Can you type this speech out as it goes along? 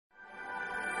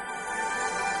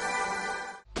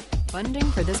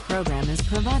Funding for this program is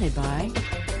provided by.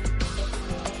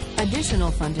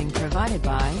 Additional funding provided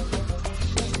by.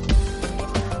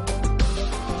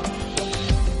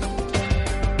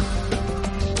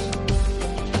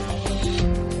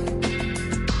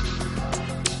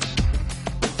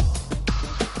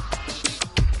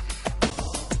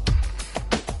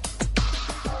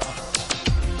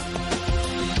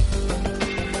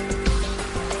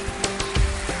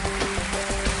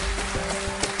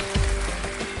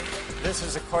 This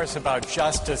is a course about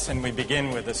justice, and we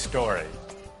begin with a story.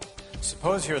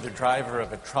 Suppose you're the driver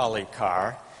of a trolley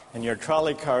car, and your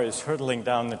trolley car is hurtling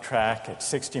down the track at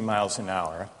 60 miles an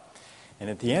hour, and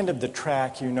at the end of the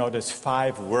track you notice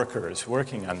 5 workers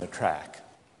working on the track.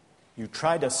 You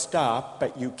try to stop,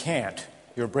 but you can't.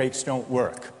 Your brakes don't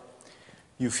work.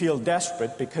 You feel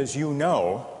desperate because you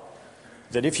know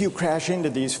that if you crash into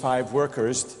these 5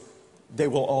 workers, they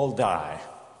will all die.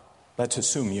 Let's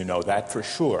assume you know that for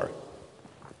sure.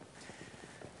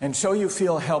 And so you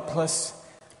feel helpless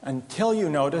until you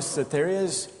notice that there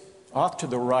is, off to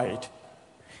the right,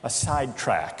 a side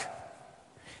track.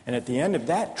 And at the end of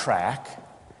that track,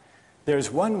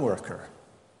 there's one worker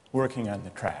working on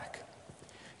the track.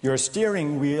 Your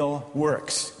steering wheel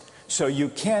works, so you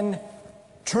can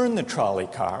turn the trolley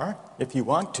car, if you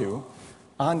want to,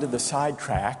 onto the side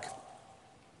track,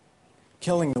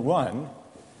 killing the one,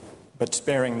 but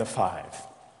sparing the 5.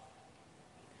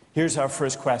 Here's our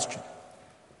first question.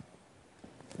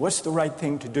 What's the right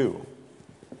thing to do?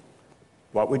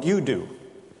 What would you do?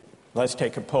 Let's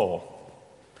take a poll.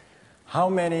 How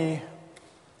many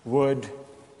would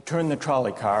turn the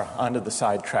trolley car onto the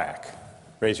side track?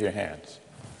 Raise your hands.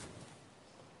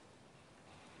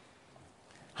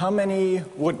 How many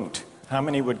wouldn't? How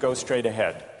many would go straight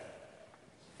ahead?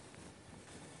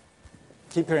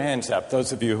 Keep your hands up,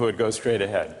 those of you who would go straight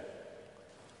ahead.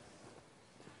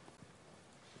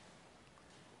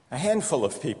 A handful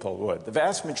of people would. The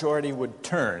vast majority would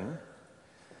turn.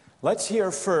 Let's hear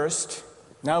first.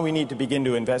 Now we need to begin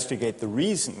to investigate the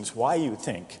reasons why you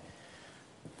think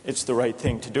it's the right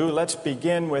thing to do. Let's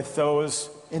begin with those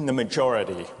in the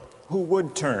majority who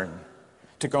would turn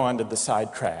to go onto the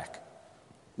side track.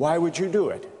 Why would you do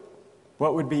it?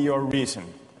 What would be your reason?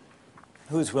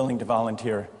 Who's willing to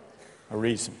volunteer a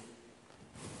reason?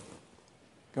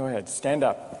 Go ahead, stand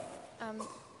up.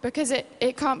 Because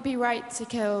it can't be right to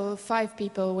kill 5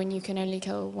 people when you can only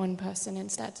kill 1 person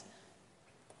instead.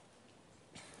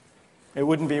 It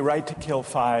wouldn't be right to kill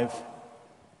 5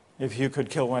 if you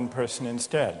could kill 1 person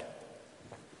instead.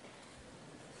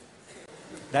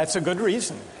 That's a good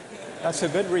reason. That's a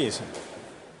good reason.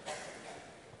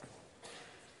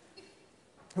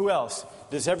 Who else?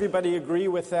 Does everybody agree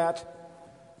with that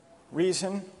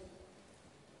reason?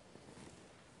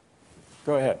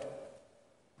 Go ahead.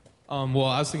 Well,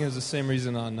 I was thinking it's the same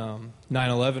reason on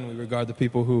 9/11. We regard the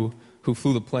people who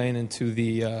flew the plane into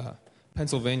the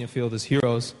Pennsylvania field as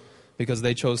heroes because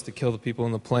they chose to kill the people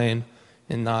in the plane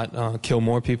and not kill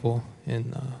more people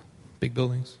in big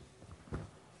buildings.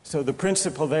 So the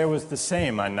principle there was the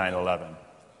same on 9/11.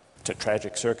 It's a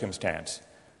tragic circumstance,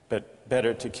 but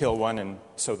better to kill 1 and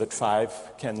so that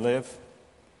 5 can live?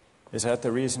 Is that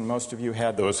the reason most of you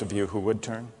had, those of you who would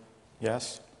turn?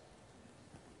 Yes?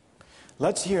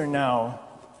 Let's hear now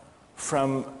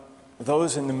from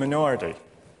those in the minority,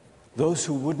 those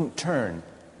who wouldn't turn.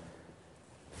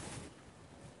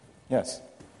 Yes?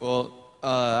 Well,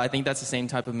 I think that's the same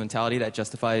type of mentality that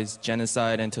justifies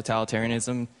genocide and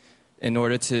totalitarianism. In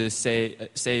order to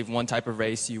save one type of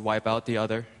race, you wipe out the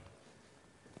other.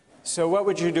 So what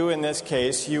would you do in this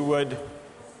case? You would,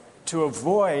 to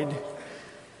avoid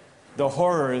the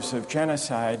horrors of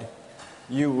genocide,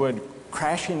 you would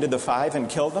crash into the 5 and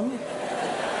kill them?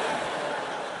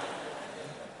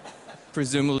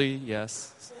 Presumably,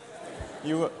 yes.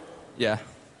 Yeah.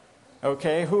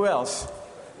 Okay, who else?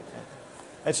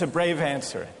 It's a brave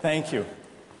answer. Thank you.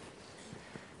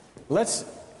 Let's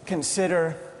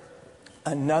consider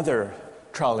another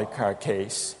trolley car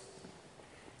case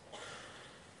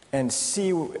and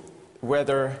see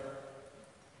whether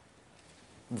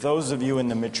those of you in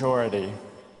the majority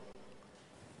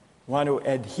want to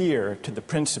adhere to the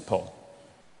principle,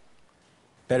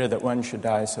 better that 1 should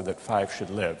die so that 5 should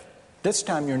live. This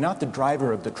time you're not the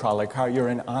driver of the trolley car, you're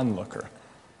an onlooker.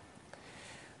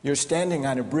 You're standing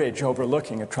on a bridge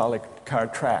overlooking a trolley car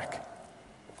track.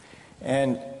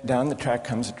 And down the track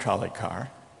comes a trolley car.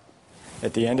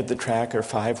 At the end of the track are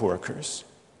 5 workers.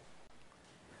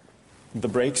 The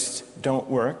brakes don't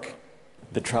work.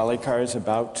 The trolley car is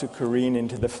about to careen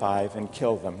into the 5 and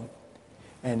kill them.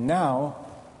 And now,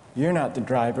 you're not the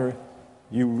driver.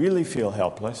 You really feel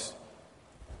helpless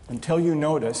until you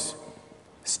notice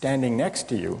standing next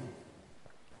to you,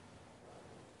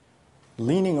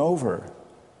 leaning over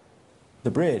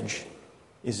the bridge,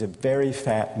 is a very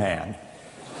fat man.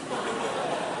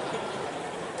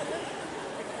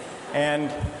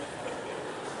 And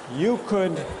you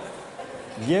could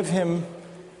give him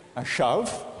a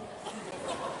shove.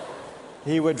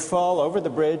 He would fall over the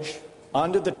bridge,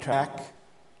 onto the track,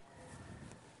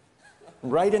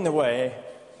 right in the way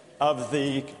of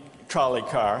the trolley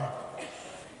car.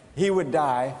 He would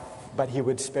die, but he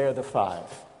would spare the 5.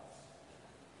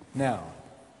 Now,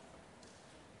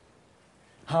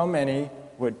 how many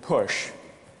would push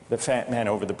the fat man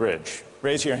over the bridge?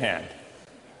 Raise your hand.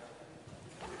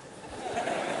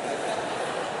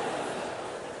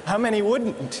 How many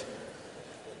wouldn't?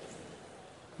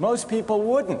 Most people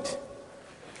wouldn't.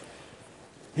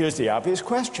 Here's the obvious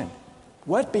question.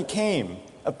 What became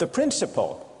of the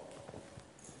principle?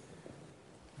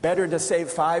 Better to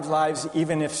save 5 lives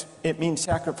even if it means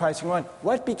sacrificing 1.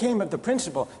 What became of the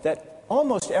principle that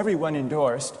almost everyone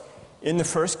endorsed in the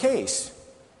first case?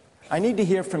 I need to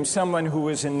hear from someone who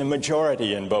was in the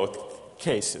majority in both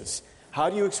cases. How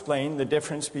do you explain the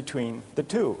difference between the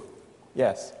two?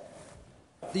 Yes?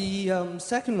 The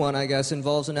second one, I guess,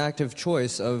 involves an active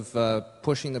choice of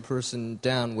pushing the person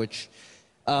down, which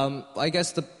I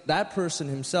guess that person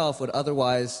himself would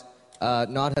otherwise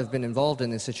not have been involved in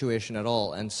this situation at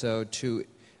all. And so to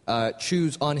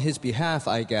choose on his behalf,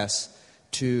 I guess,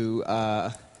 to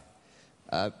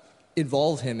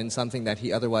involve him in something that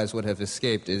he otherwise would have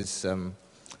escaped is,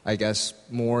 I guess,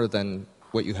 more than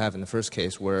what you have in the first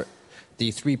case, where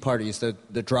the 3 parties,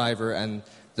 the driver and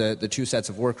the 2 sets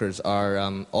of workers, are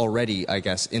already, I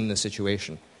guess, in the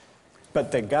situation.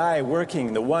 But the guy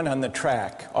working, the one on the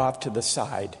track off to the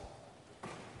side,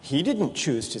 he didn't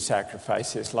choose to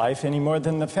sacrifice his life any more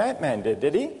than the fat man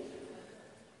did he?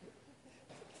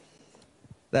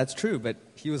 That's true, but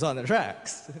he was on the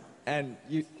tracks. And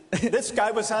you... This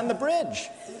guy was on the bridge.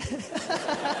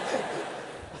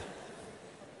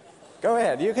 Go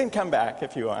ahead, you can come back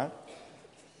if you want.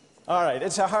 All right,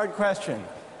 it's a hard question.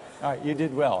 All right, you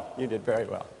did well. You did very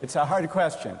well. It's a hard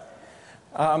question.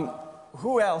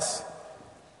 Who else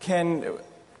can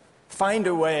find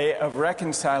a way of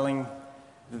reconciling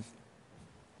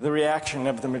the reaction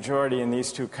of the majority in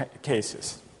these 2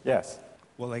 cases? Yes?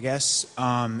 Well, I guess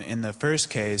in the first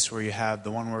case, where you have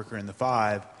the 1 worker and the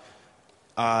 5,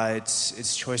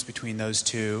 it's choice between those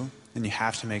 2, and you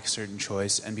have to make a certain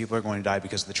choice, and people are going to die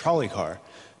because of the trolley car,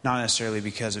 not necessarily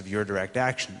because of your direct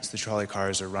actions. The trolley car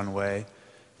is a runaway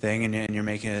thing, and you're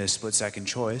making a split-second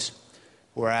choice,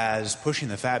 whereas pushing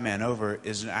the fat man over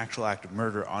is an actual act of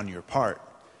murder on your part.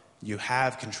 You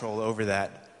have control over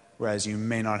that, whereas you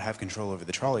may not have control over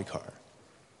the trolley car.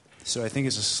 So I think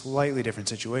it's a slightly different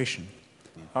situation.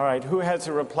 All right, who has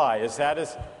a reply?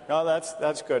 No,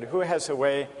 that's good. Who has a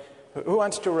way? Who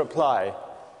wants to reply?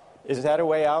 Is that a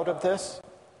way out of this?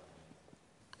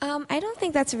 I don't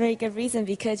think that's a very good reason,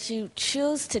 because you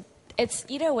choose to... It's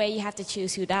either way you have to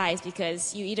choose who dies,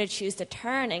 because you either choose to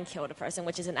turn and kill the person,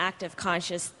 which is an active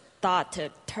conscious thought to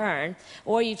turn,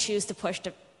 or you choose to push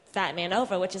the fat man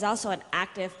over, which is also an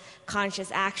active conscious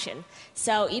action.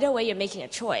 So either way you're making a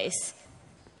choice.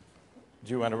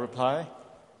 Do you want to reply?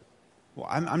 Well,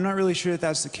 I'm not really sure that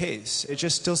that's the case. It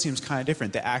just still seems kind of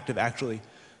different, the act of actually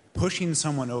pushing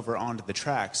someone over onto the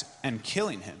tracks and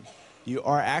killing him. You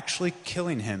are actually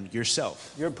killing him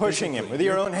yourself. You're pushing him with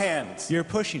your own hands. You're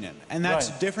pushing him. And that's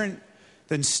Right. different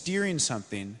than steering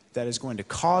something that is going to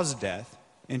cause death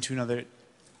into another...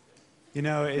 You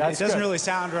know, it doesn't good. really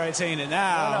sound right saying it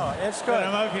now. No, it's good. But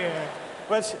I'm up here.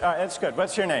 It's good.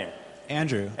 What's your name?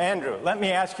 Andrew. Andrew. Let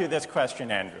me ask you this question,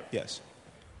 Andrew. Yes.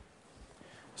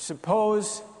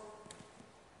 Suppose,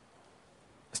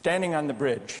 standing on the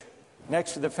bridge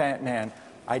next to the fat man,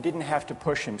 I didn't have to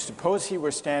push him. Suppose he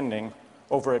were standing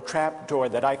over a trap door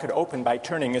that I could open by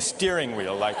turning a steering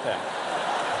wheel like that.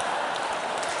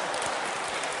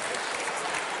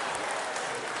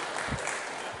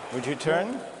 Would you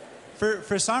turn?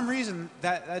 For some reason,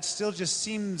 that still just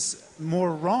seems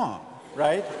more wrong.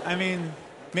 Right? I mean,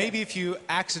 maybe if you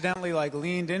accidentally,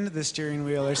 leaned into the steering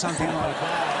wheel or something like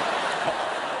that.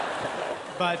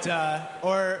 But,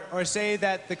 or say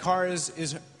that the car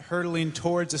is hurtling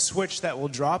towards a switch that will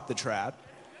drop the trap.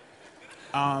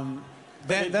 Then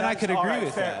I could agree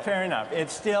with that. Fair enough. It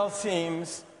still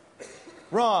seems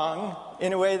wrong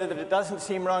in a way that it doesn't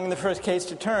seem wrong in the first case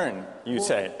to turn, you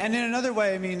say. And in another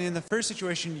way, I mean, in the first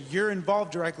situation, you're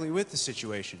involved directly with the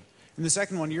situation. In the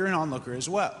second one, you're an onlooker as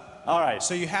well. All right.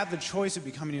 So you have the choice of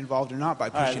becoming involved or not by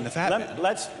pushing the fat man.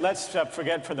 Let's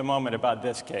forget for the moment about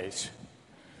this case.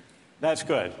 That's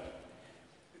good.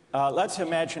 Let's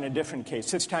imagine a different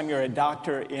case. This time you're a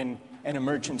doctor in an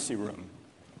emergency room,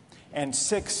 and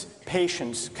 6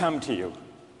 patients come to you.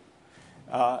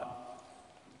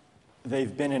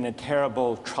 They've been in a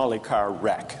terrible trolley car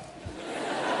wreck.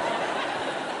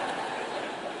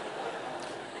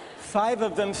 5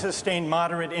 of them sustained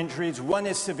moderate injuries. 1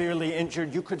 is severely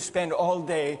injured. You could spend all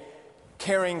day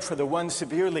caring for the 1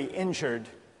 severely injured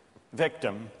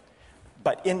victim,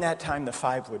 but in that time the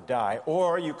 5 would die.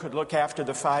 Or you could look after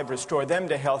the 5, restore them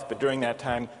to health, but during that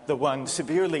time the 1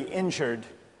 severely injured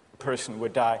person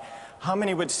would die. How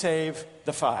many would save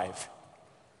the 5?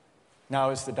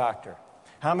 Now is the doctor.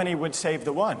 How many would save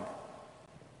the 1?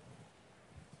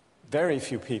 Very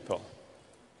few people.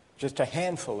 Just a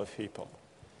handful of people.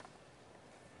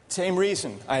 Same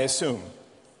reason, I assume.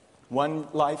 1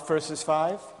 life versus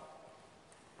 5?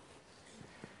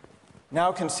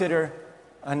 Now consider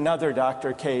another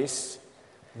doctor case.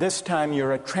 This time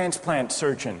you're a transplant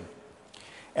surgeon,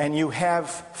 and you have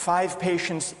 5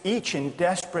 patients, each in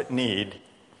desperate need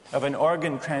of an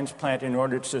organ transplant in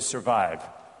order to survive.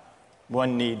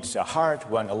 1 needs a heart,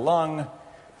 1 a lung,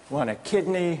 1 a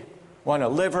kidney, 1 a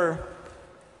liver,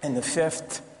 and the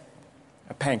 5th,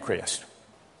 a pancreas.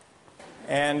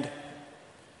 And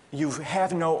you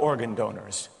have no organ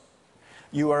donors.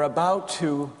 You are about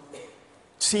to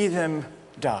see them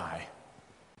die.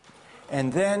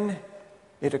 And then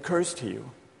it occurs to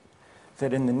you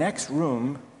that in the next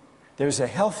room, there's a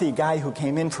healthy guy who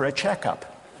came in for a checkup.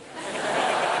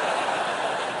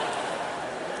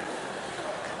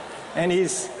 And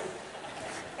he's...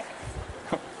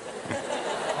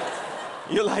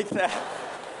 You like that?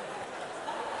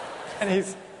 And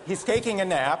he's taking a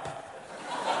nap.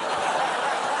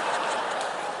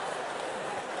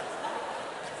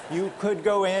 You could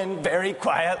go in very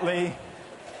quietly,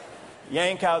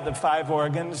 yank out the 5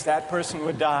 organs, that person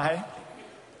would die.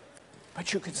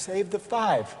 But you could save the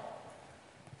 5.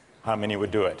 How many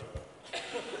would do it?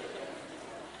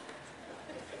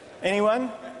 Anyone?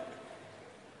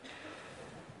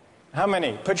 How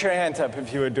many? Put your hands up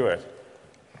if you would do it.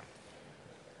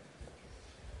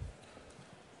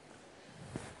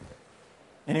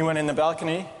 Anyone in the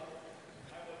balcony?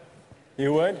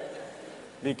 You would?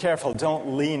 Be careful,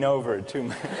 don't lean over too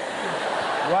much.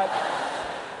 What?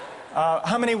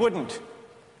 How many wouldn't?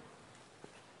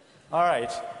 All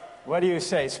right. What do you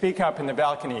say? Speak up in the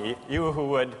balcony, you who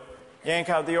would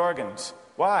yank out the organs.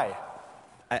 Why?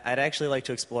 I'd actually like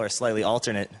to explore a slightly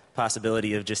alternate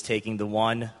possibility of just taking the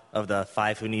 1 of the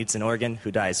 5 who needs an organ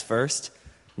who dies first,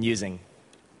 and using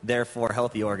their 4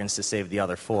 healthy organs to save the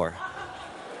other 4.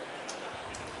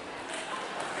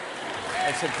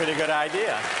 That's a pretty good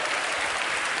idea.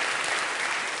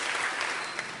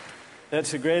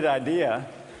 That's a great idea,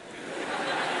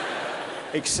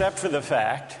 except for the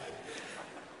fact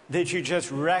that you just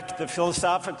wrecked the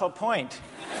philosophical point.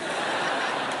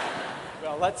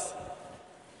 Well,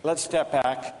 let's step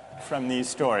back from these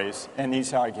stories and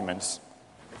these arguments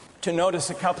to notice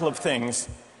a couple of things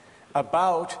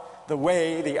about the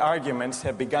way the arguments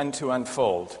have begun to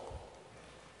unfold.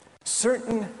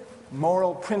 Certain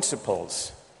moral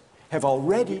principles have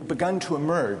already begun to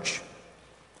emerge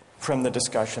from the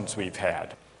discussions we've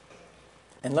had.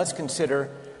 And let's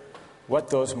consider what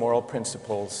those moral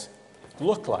principles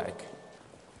look like.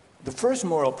 The first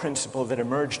moral principle that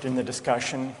emerged in the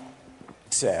discussion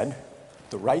said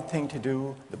the right thing to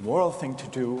do, the moral thing to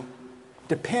do,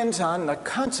 depends on the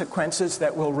consequences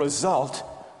that will result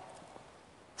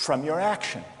from your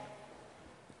action.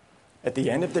 At the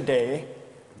end of the day,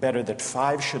 better that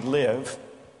 5 should live,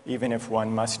 even if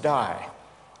 1 must die.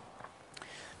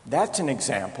 That's an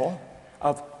example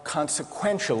of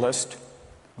consequentialist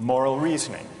moral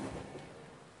reasoning.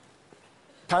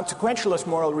 Consequentialist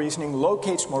moral reasoning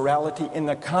locates morality in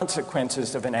the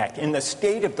consequences of an act, in the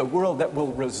state of the world that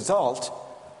will result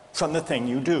from the thing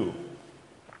you do.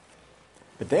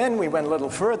 But then we went a little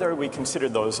further, we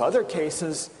considered those other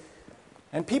cases,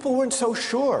 and people weren't so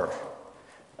sure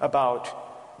about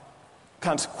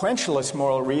consequentialist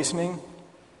moral reasoning.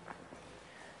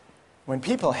 When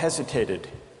people hesitated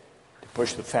to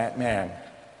push the fat man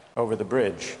over the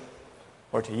bridge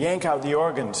or to yank out the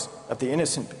organs of the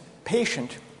innocent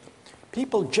patient,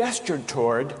 people gestured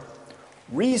toward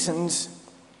reasons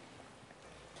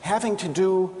having to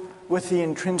do with the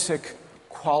intrinsic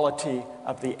quality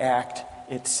of the act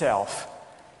itself.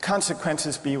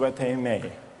 Consequences be what they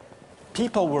may.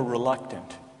 People were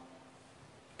reluctant.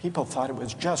 People thought it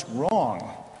was just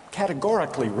wrong,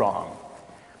 categorically wrong,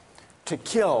 to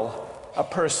kill a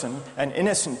person, an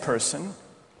innocent person,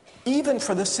 even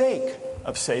for the sake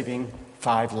of saving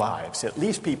 5 lives. At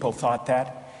least people thought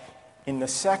that in the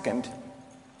second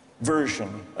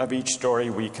version of each story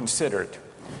we considered.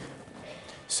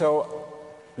 So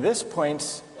this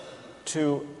points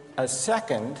to a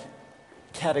second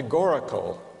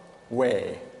categorical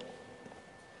way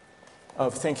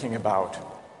of thinking about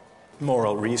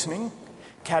moral reasoning.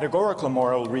 Categorical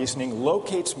moral reasoning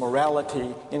locates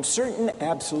morality in certain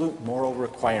absolute moral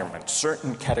requirements,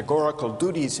 certain categorical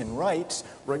duties and rights,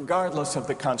 regardless of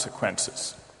the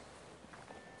consequences.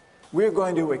 We're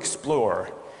going to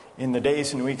explore in the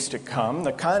days and weeks to come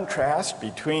the contrast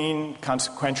between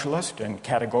consequentialist and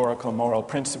categorical moral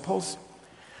principles.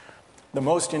 The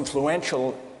most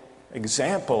influential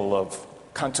example of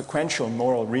consequential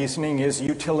moral reasoning is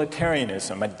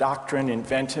utilitarianism, a doctrine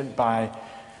invented by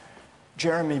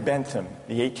Jeremy Bentham,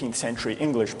 the 18th century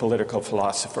English political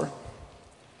philosopher.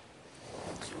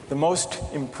 The most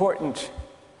important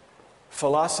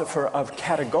philosopher of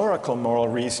categorical moral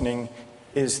reasoning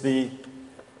is the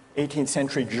 18th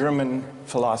century German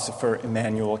philosopher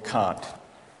Immanuel Kant.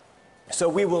 So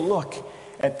we will look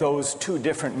at those two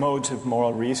different modes of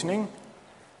moral reasoning,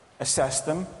 assess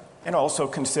them, and also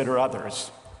consider others.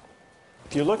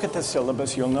 If you look at the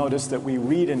syllabus, you'll notice that we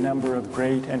read a number of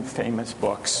great and famous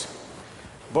books.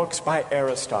 Books by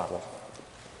Aristotle,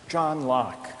 John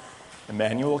Locke,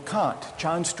 Immanuel Kant,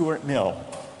 John Stuart Mill,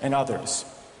 and others.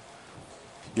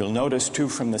 You'll notice, too,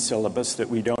 from the syllabus that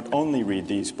we don't only read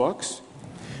these books.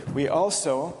 We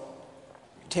also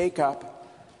take up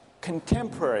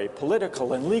contemporary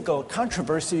political and legal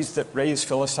controversies that raise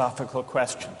philosophical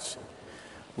questions.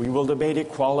 We will debate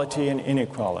equality and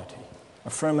inequality,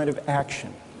 affirmative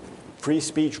action, free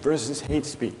speech versus hate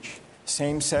speech,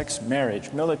 same-sex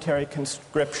marriage, military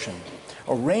conscription,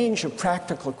 a range of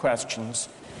practical questions.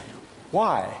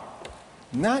 Why?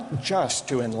 Not just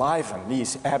to enliven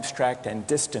these abstract and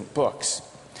distant books,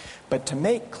 but to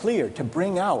make clear, to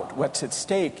bring out what's at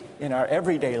stake in our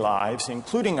everyday lives,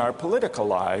 including our political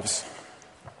lives,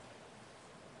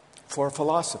 for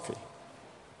philosophy.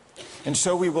 And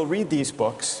so we will read these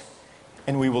books,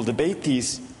 and we will debate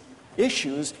these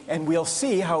issues, and we'll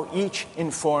see how each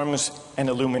informs and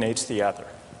illuminates the other.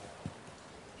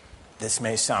 This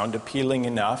may sound appealing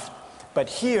enough, but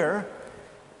here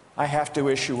I have to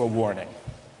issue a warning.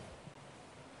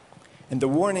 And the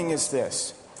warning is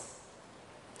this: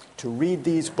 to read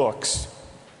these books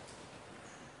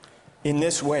in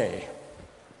this way,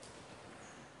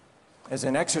 as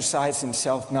an exercise in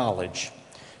self-knowledge,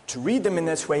 to read them in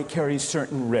this way carries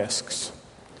certain risks.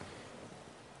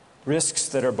 Risks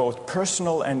that are both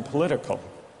personal and political.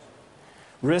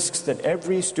 Risks that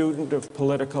every student of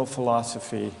political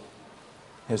philosophy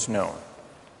has known.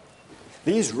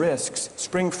 These risks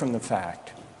spring from the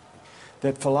fact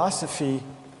that philosophy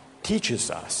teaches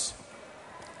us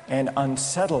and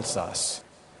unsettles us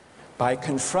by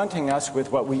confronting us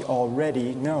with what we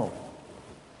already know.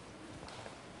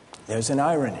 There's an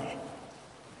irony.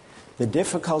 The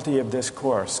difficulty of this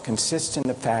course consists in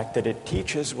the fact that it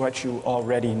teaches what you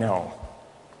already know.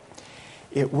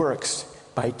 It works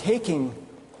by taking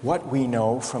what we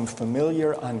know from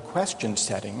familiar, unquestioned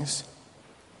settings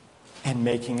and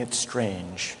making it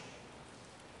strange.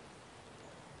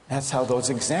 That's how those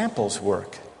examples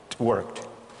worked.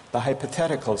 The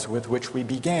hypotheticals with which we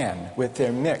began, with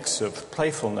their mix of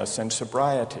playfulness and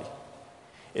sobriety.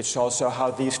 It's also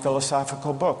how these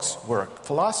philosophical books work.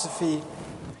 Philosophy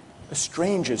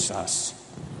estranges us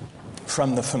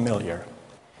from the familiar,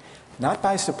 not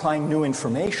by supplying new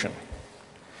information,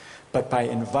 but by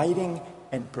inviting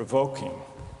and provoking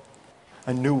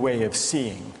a new way of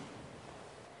seeing.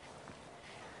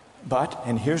 But,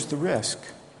 and here's the risk,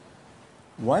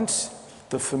 once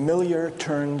the familiar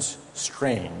turns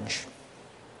strange,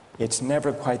 it's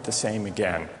never quite the same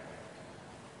again.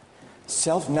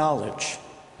 Self-knowledge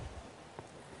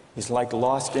is like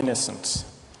lost innocence.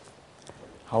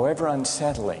 However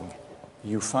unsettling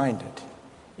you find it,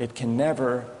 it can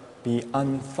never be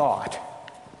unthought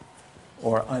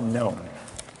or unknown.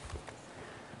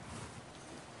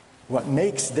 What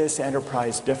makes this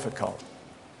enterprise difficult,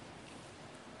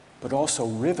 but also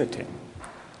riveting,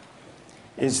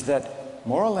 is that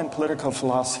moral and political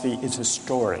philosophy is a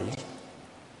story,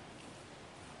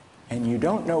 and you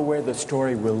don't know where the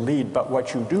story will lead, but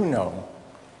what you do know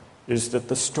is that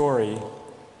the story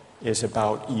is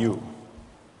about you.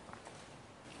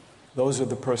 Those are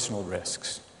the personal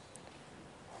risks.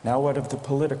 Now what of the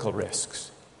political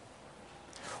risks?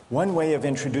 One way of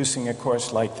introducing a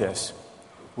course like this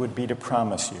would be to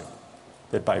promise you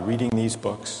that by reading these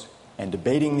books and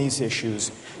debating these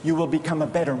issues, you will become a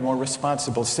better, more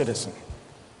responsible citizen.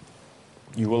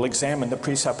 You will examine the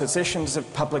presuppositions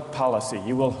of public policy.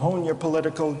 You will hone your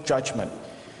political judgment.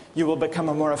 You will become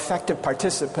a more effective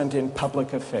participant in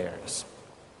public affairs.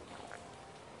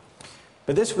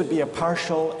 But this would be a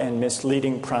partial and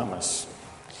misleading promise.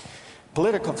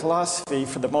 Political philosophy,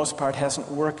 for the most part, hasn't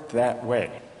worked that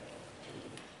way.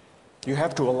 You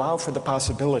have to allow for the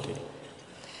possibility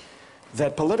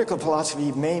that political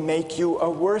philosophy may make you a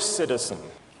worse citizen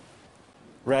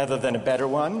rather than a better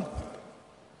one,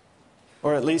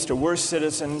 or at least a worse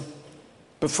citizen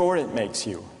before it makes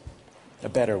you a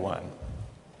better one.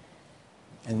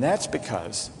 And that's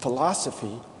because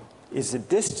philosophy is a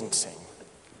distancing,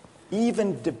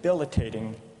 even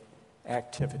debilitating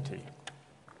activity.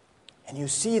 And you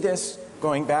see this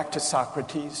going back to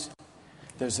Socrates.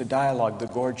 There's a dialogue, the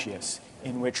Gorgias,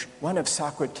 in which one of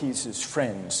Socrates'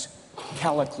 friends,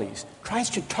 Callicles, tries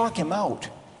to talk him out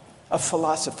of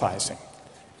philosophizing.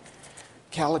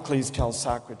 Callicles tells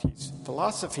Socrates,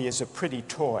 philosophy is a pretty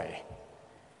toy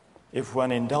if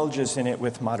one indulges in it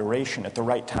with moderation at the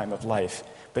right time of life.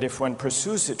 But if one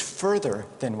pursues it further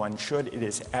than one should, it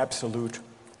is absolute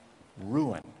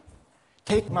ruin.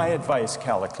 Take my advice,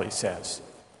 Callicles says.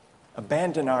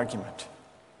 Abandon argument.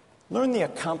 Learn the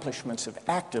accomplishments of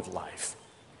active life.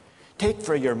 Take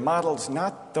for your models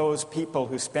not those people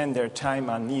who spend their time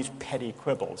on these petty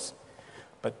quibbles,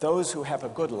 but those who have a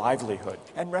good livelihood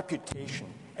and reputation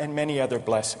and many other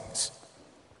blessings.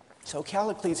 So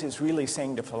Callicles is really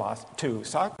saying to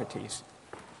Socrates,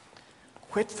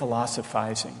 quit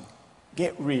philosophizing,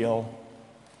 get real,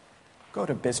 go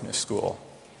to business school.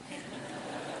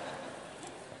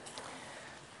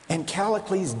 And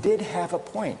Callicles did have a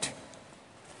point.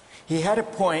 He had a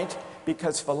point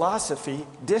because philosophy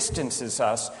distances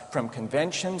us from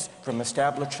conventions, from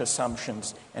established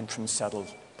assumptions, and from settled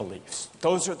beliefs.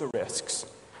 Those are the risks,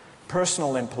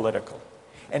 personal and political.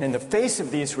 And in the face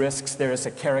of these risks, there is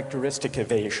a characteristic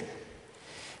evasion.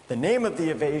 The name of the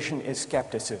evasion is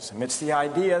skepticism. It's the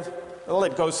idea, well,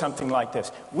 it goes something like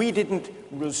this. We didn't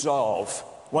resolve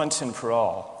once and for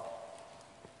all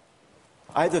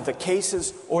either the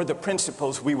cases or the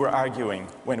principles we were arguing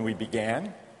when we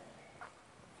began.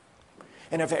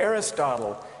 And if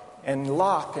Aristotle and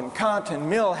Locke and Kant and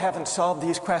Mill haven't solved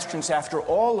these questions after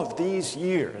all of these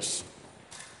years,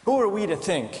 who are we to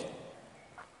think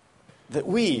that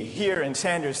we here in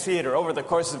Sanders Theater over the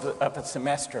course of a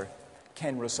semester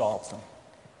can resolve them?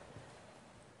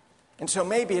 And so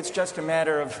maybe it's just a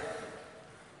matter of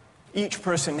each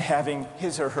person having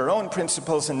his or her own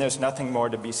principles and there's nothing more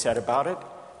to be said about it.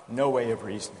 No way of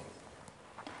reasoning.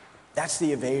 That's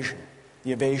the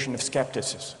evasion of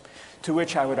skepticism, to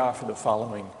which I would offer the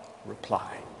following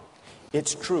reply.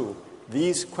 It's true,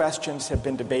 these questions have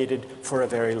been debated for a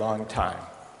very long time.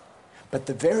 But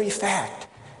the very fact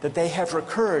that they have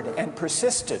recurred and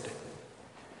persisted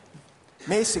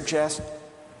may suggest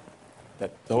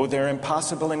that though they're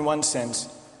impossible in one sense,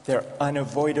 they're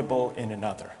unavoidable in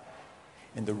another.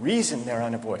 And the reason they're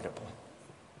unavoidable,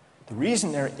 the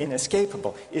reason they're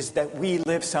inescapable, is that we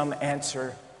live some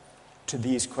answer to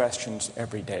these questions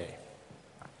every day.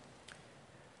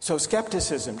 So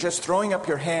skepticism, just throwing up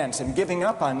your hands and giving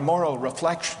up on moral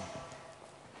reflection,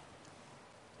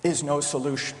 is no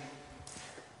solution.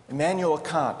 Immanuel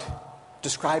Kant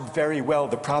described very well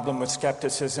the problem with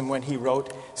skepticism when he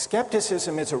wrote,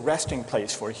 "Skepticism is a resting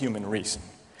place for human reason,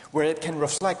 where it can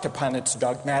reflect upon its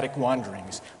dogmatic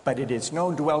wanderings, but it is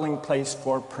no dwelling place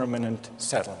for permanent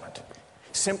settlement.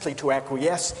 Simply to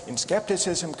acquiesce in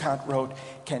skepticism," Kant wrote,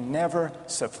 "can never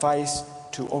suffice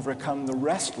to overcome the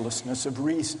restlessness of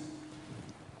reason."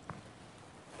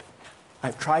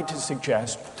 I've tried to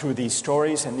suggest through these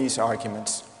stories and these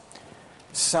arguments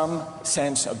some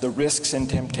sense of the risks and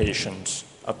temptations,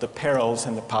 of the perils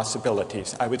and the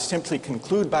possibilities. I would simply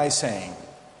conclude by saying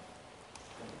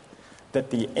that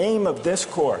the aim of this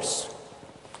course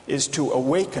is to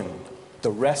awaken the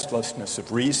restlessness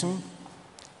of reason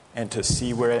and to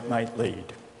see where it might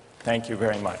lead. Thank you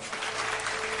very much.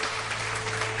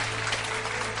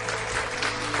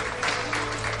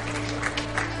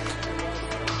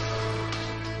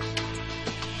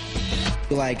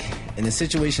 Like, in a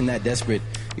situation that desperate,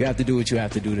 you have to do what you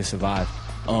have to do to survive.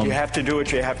 You have to do what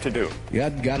you have to do. You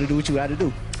got to do what you got to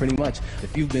do, pretty much.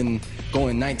 If you've been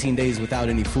going 19 days without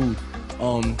any food,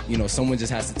 someone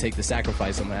just has to take the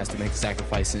sacrifice. Someone has to make the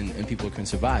sacrifice, and people can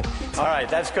survive. All right,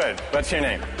 that's good. What's your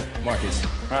name? Marcus.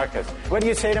 Marcus. What do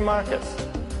you say to Marcus?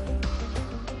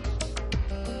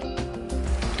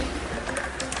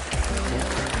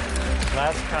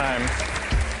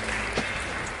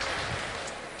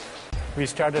 We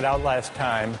started out last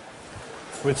time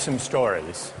with some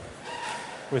stories,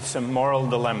 with some moral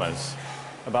dilemmas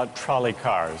about trolley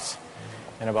cars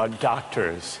and about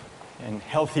doctors and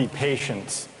healthy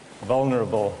patients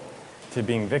vulnerable to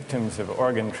being victims of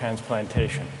organ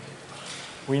transplantation,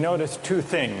 we noticed two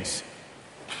things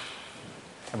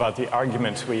about the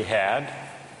arguments we had.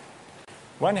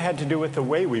 One had to do with the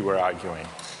way we were arguing.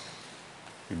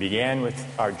 We began with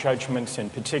our judgments in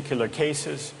particular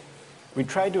cases. We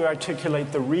tried to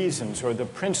articulate the reasons or the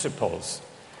principles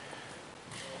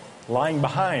lying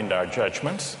behind our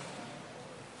judgments.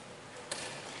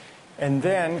 And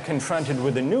then, confronted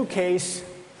with a new case,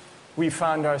 we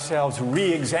found ourselves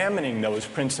re-examining those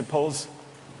principles,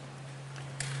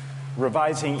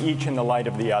 revising each in the light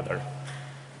of the other.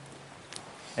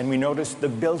 And we noticed the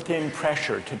built-in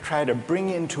pressure to try to bring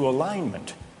into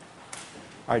alignment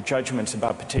our judgments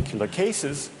about particular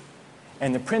cases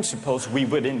and the principles we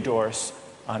would endorse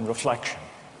on reflection.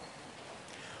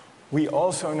 We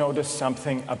also noticed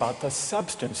something about the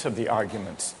substance of the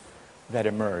arguments that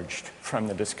emerged from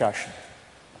the discussion.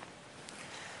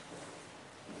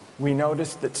 We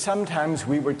noticed that sometimes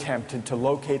we were tempted to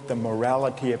locate the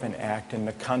morality of an act in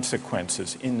the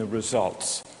consequences, in the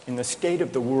results, in the state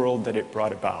of the world that it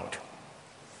brought about.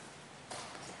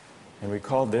 And we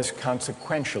called this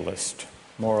consequentialist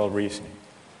moral reasoning.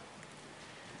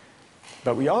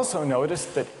 But we also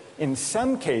noticed that in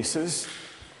some cases,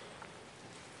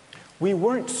 we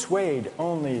weren't swayed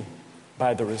only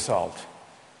by the result.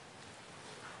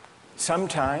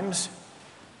 Sometimes,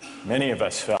 many of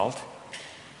us felt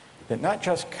that not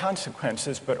just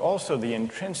consequences, but also the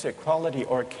intrinsic quality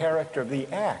or character of the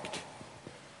act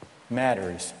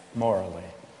matters morally.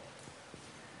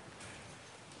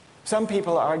 Some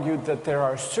people argued that there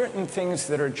are certain things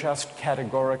that are just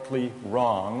categorically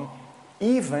wrong,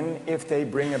 even if they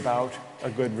bring about a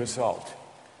good result,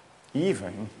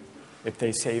 even if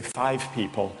they save 5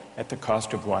 people at the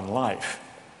cost of 1 life.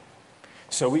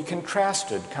 So we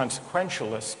contrasted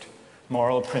consequentialist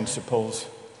moral principles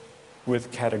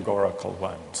with categorical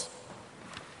ones.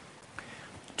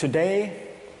 Today,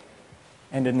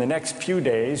 and in the next few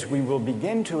days, we will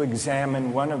begin to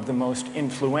examine one of the most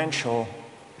influential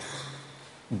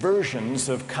versions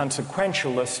of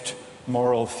consequentialist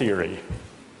moral theory,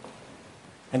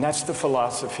 and that's the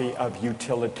philosophy of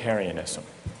utilitarianism.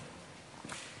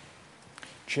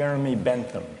 Jeremy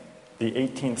Bentham, the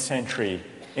 18th century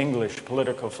English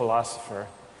political philosopher,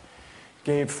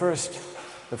 gave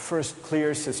the first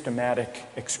clear systematic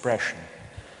expression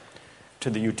to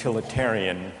the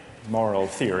utilitarian moral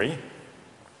theory.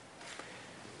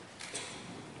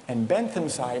 And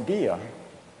Bentham's idea,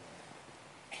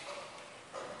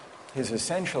 his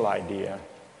essential idea,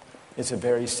 is a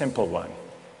very simple one,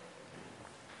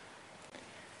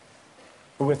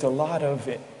 with a lot of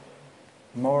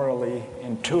morally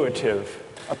intuitive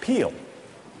appeal.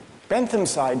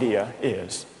 Bentham's idea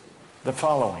is the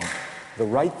following: the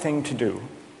right thing to do,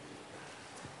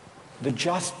 the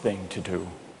just thing to do,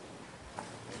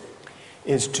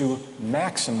 is to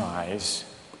maximize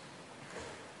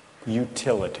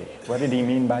utility. What did he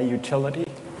mean by utility?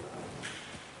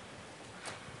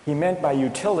 He meant by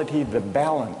utility the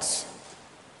balance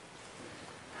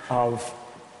of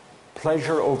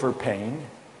pleasure over pain,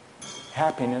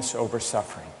 happiness over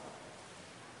suffering.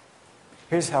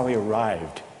 Here's how he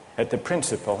arrived at the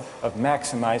principle of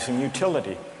maximizing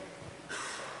utility.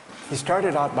 He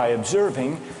started out by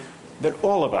observing that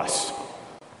all of us,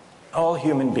 all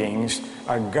human beings,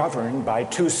 are governed by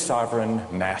 2 sovereign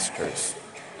masters,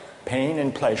 pain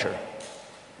and pleasure.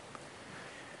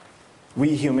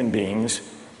 We human beings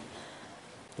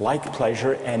like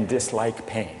pleasure and dislike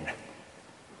pain.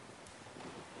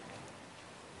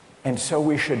 And so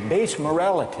we should base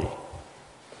morality,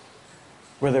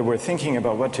 whether we're thinking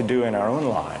about what to do in our own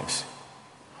lives,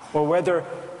 or whether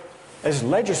as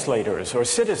legislators or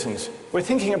citizens we're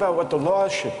thinking about what the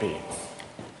laws should be.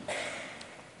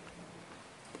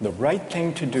 The right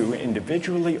thing to do,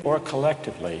 individually or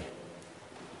collectively,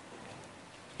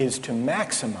 is to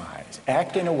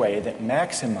act in a way that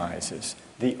maximizes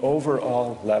the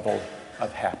overall level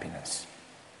of happiness.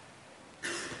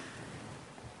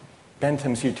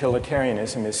 Bentham's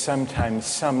utilitarianism is sometimes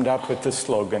summed up with the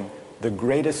slogan, "the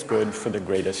greatest good for the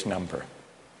greatest number."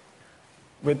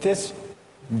 With this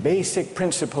basic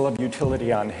principle of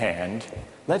utility on hand,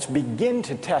 let's begin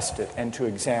to test it and to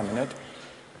examine it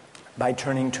by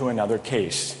turning to another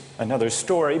case, another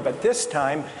story, but this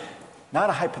time not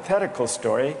a hypothetical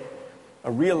story, a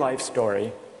real-life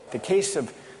story, the case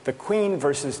of the Queen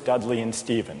versus Dudley and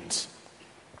Stevens.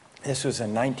 This was a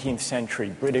 19th century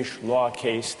British law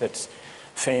case that's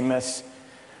famous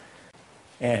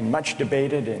and much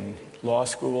debated in law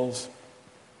schools.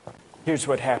 Here's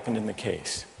what happened in the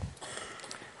case.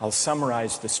 I'll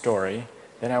summarize the story,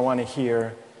 then I want to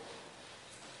hear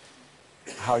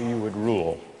how you would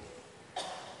rule.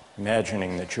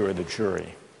 imagining that you're the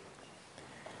jury.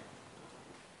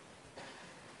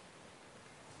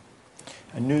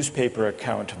 A newspaper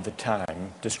account of the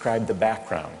time described the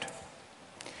background.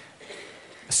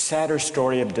 A sadder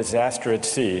story of disaster at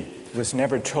sea was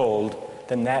never told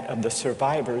than that of the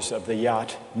survivors of the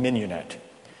yacht Mignonette.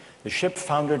 The ship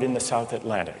foundered in the South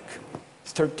Atlantic,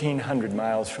 1,300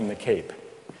 miles from the Cape.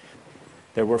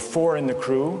 There were 4 in the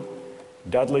crew.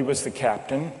 Dudley was the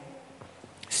captain.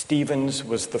 Stevens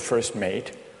was the first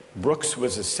mate. Brooks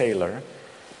was a sailor.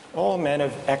 All men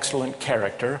of excellent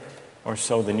character, or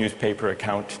so the newspaper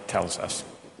account tells us.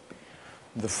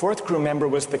 The 4th crew member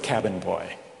was the cabin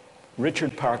boy,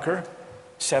 Richard Parker,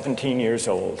 17 years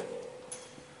old.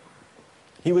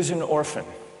 He was an orphan.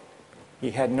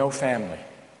 He had no family.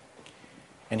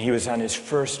 And he was on his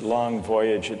first long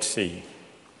voyage at sea.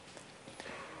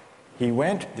 He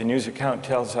went, the news account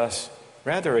tells us,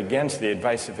 rather against the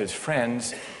advice of his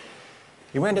friends.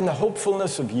 He went in the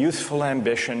hopefulness of youthful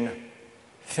ambition,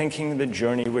 thinking the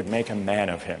journey would make a man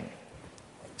of him.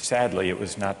 Sadly, it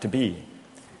was not to be.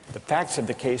 The facts of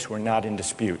the case were not in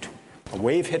dispute. A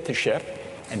wave hit the ship,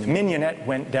 and the Mignonette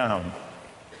went down.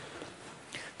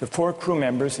 The 4 crew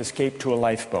members escaped to a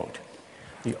lifeboat.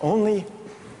 The only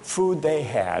food they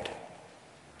had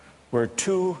were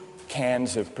 2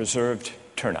 cans of preserved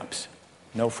turnips,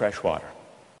 no fresh water.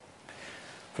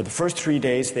 For the first 3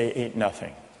 days, they ate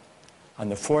nothing. On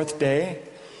the 4th day,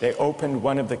 they opened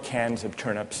one of the cans of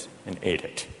turnips and ate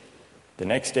it. The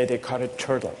next day, they caught a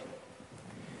turtle.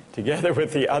 Together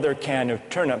with the other can of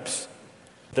turnips,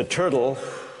 the turtle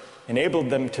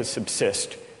enabled them to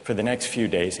subsist for the next few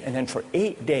days. And then for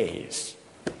 8 days,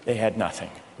 they had nothing.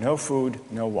 No food,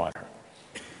 no water.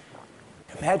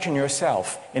 Imagine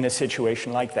yourself in a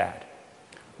situation like that.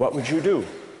 What would you do?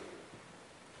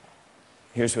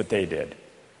 Here's what they did.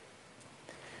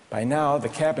 By now, the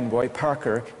cabin boy,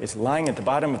 Parker, is lying at the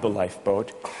bottom of the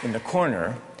lifeboat in the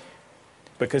corner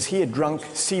because he had drunk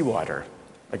seawater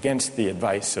against the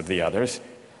advice of the others,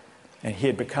 and he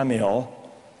had become ill,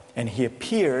 and he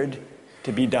appeared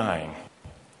to be dying.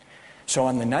 So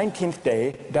on the 19th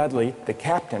day, Dudley, the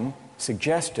captain,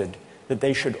 suggested that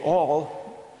they should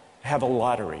all have a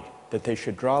lottery, that they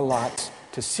should draw lots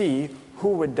to see who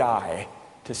would die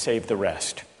to save the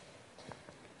rest.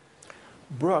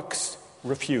 Brooks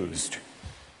refused.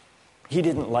 He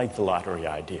didn't like the lottery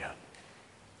idea.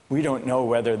 We don't know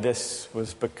whether this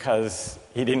was because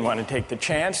he didn't want to take the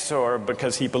chance or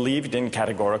because he believed in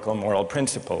categorical moral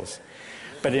principles.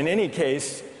 But in any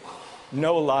case,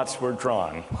 no lots were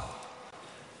drawn.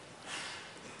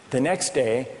 The next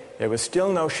day, there was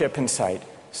still no ship in sight,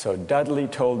 so Dudley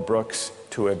told Brooks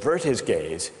to avert his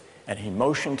gaze, and he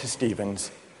motioned to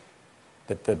Stevens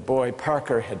that the boy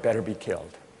Parker had better be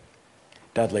killed.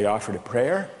 Dudley offered a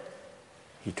prayer.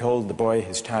 He told the boy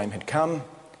his time had come,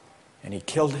 and he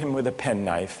killed him with a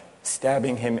penknife,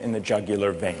 stabbing him in the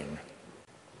jugular vein.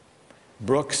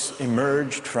 Brooks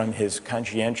emerged from his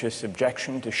conscientious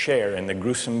objection to share in the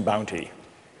gruesome bounty.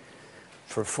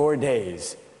 For 4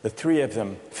 days, the 3 of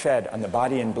them fed on the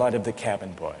body and blood of the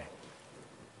cabin boy.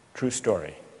 True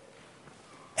story.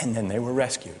 And then they were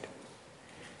rescued.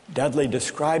 Dudley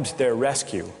describes their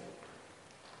rescue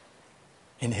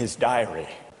in his diary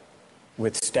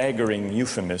with staggering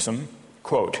euphemism,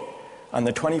 quote, "On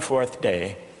the 24th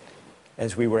day,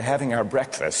 as we were having our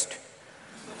breakfast,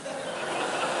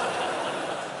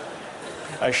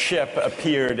 a ship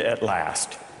appeared at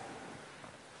last.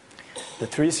 The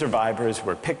 3 survivors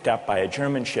were picked up by a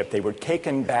German ship. They were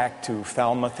taken back to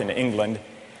Falmouth in England,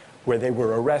 where they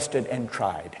were arrested and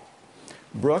tried.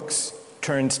 Brooks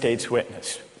turned state's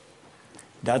witness.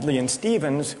 Dudley and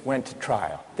Stevens went to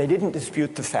trial. They didn't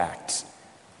dispute the facts.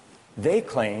 They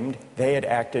claimed they had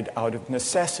acted out of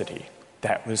necessity.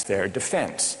 That was their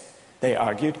defense. They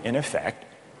argued, in effect,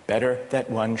 better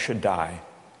that one should die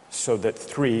so that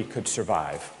 3 could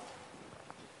survive.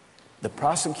 The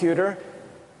prosecutor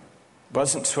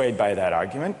wasn't swayed by that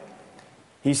argument.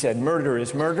 He said murder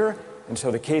is murder, and so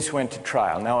the case went to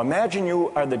trial. Now imagine you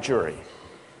are the jury,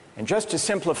 and just to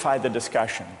simplify the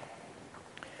discussion,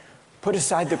 put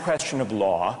aside the question of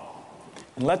law,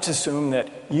 and let's assume that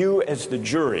you as the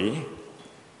jury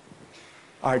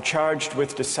are charged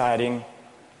with deciding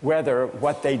whether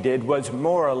what they did was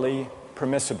morally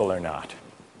permissible or not.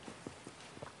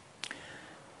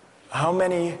 How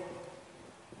many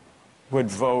would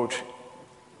vote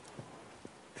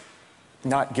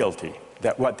not guilty,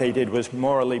 that what they did was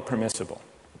morally permissible?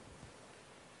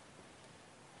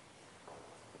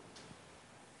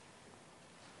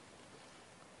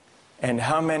 And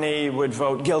how many would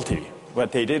vote guilty,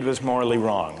 what they did was morally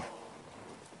wrong?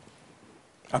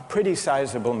 A pretty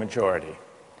sizable majority.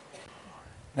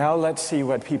 Now let's see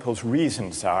what people's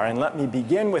reasons are, and let me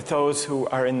begin with those who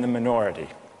are in the minority.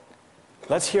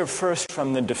 Let's hear first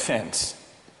from the defense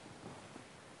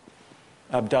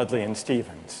of Dudley and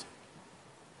Stevens.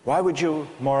 Why would you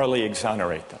morally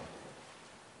exonerate them?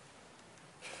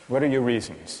 What are your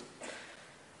reasons?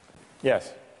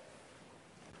 Yes?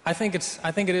 I think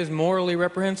it is morally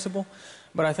reprehensible,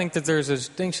 but I think that there's a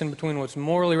distinction between what's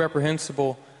morally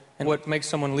reprehensible and what makes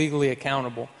someone legally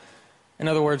accountable. In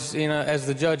other words, as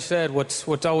the judge said,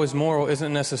 what's always moral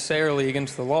isn't necessarily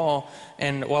against the law.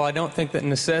 And while I don't think that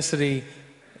necessity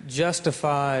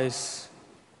justifies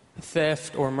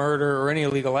theft or murder or any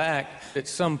illegal act, at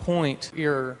some point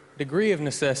your degree of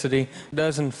necessity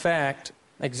does in fact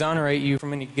exonerate you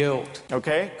from any guilt.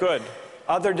 Okay, good.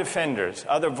 Other defenders,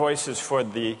 other voices for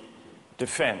the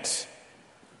defense.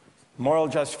 Moral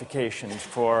justifications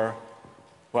for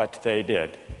what they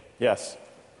did. Yes?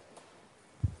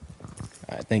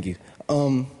 All right, thank you.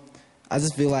 I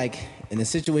just feel like in a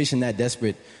situation that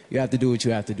desperate, you have to do what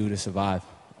you have to do to survive.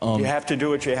 You have to do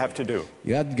what you have to do.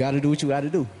 You got to do what you got to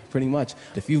do, pretty much.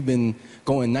 If you've been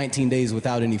going 19 days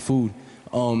without any food,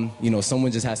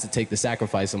 someone just has to take the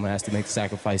sacrifice. Someone has to make the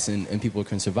sacrifice, and people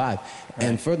can survive. Right.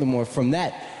 And furthermore, from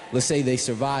that, let's say they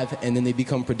survive, and then they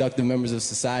become productive members of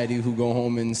society who go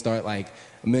home and start like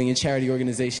a million charity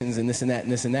organizations and this and that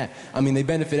and this and that. I mean, they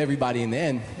benefit everybody in the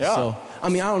end. Yeah. So, I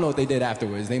mean, I don't know what they did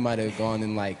afterwards. They might have gone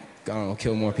and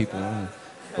kill more people,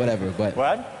 whatever. But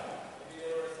what?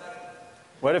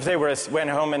 What if they went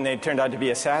home and they turned out to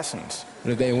be assassins?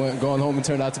 What if they weren't going home and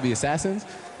turned out to be assassins?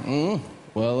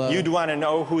 Well, you'd want to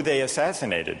know who they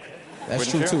assassinated. That's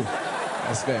true, too.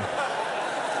 That's fair.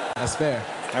 That's fair.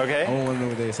 Okay. I want to know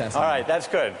who they assassinated. All right, that's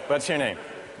good. What's your name?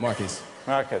 Marcus.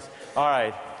 Marcus. All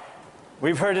right.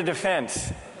 We've heard a defense,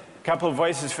 a couple of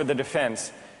voices for the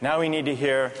defense. Now we need to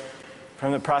hear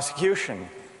from the prosecution.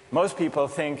 Most people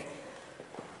think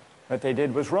what they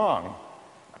did was wrong.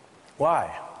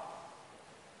 Why?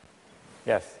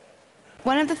 Yes.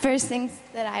 One of the first things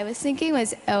that I was thinking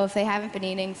was, if they haven't been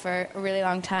eating for a really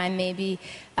long time, maybe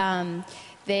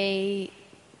they're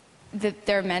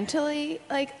mentally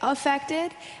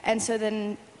affected, and so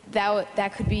then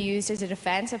that could be used as a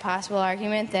defense, a possible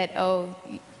argument that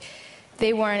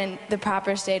they weren't in the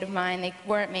proper state of mind, they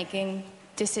weren't making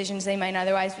decisions they might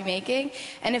otherwise be making,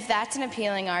 and if that's an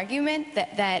appealing argument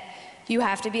that you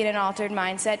have to be in an altered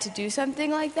mindset to do something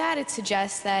like that, it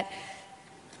suggests that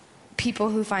people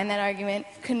who find that argument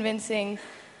convincing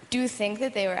do think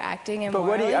that they were acting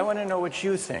immorally. But I want to know what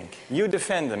you think. You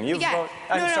defend them. You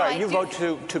vote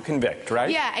to convict, right?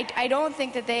 Yeah, I don't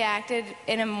think that they acted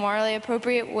in a morally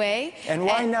appropriate way. And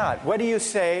why not? What do you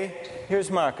say? Here's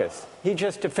Marcus. He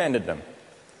just defended them.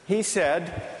 He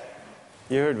said,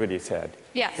 you heard what he said.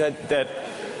 Yes.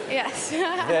 Yes.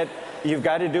 That you've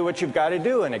got to do what you've got to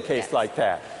do in a case like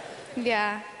that.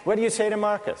 Yeah. What do you say to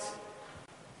Marcus?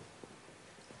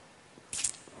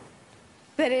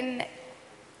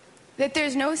 That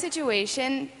there's no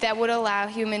situation that would allow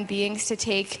human beings to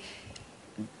take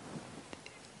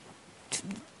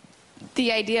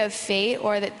the idea of fate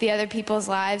or the other people's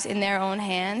lives in their own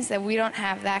hands, that we don't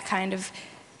have that kind of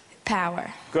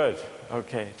power. Good.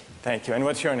 Okay. Thank you. And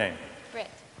what's your name?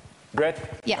 Britt. Britt?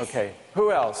 Yes. Okay.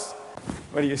 Who else?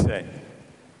 What do you say?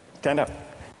 Stand up.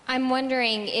 I'm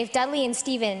wondering if Dudley and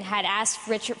Stephen had asked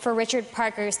for Richard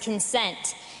Parker's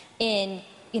consent in,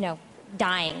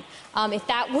 dying, if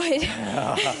that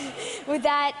would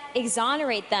that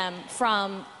exonerate them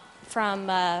from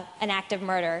an act of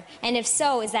murder, and if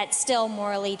so, is that still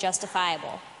morally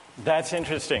justifiable? That's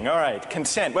interesting. All right,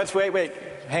 consent. Wait,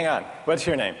 hang on. What's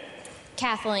your name?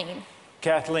 Kathleen.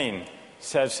 Kathleen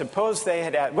says, suppose they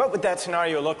had asked, what would that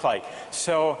scenario look like?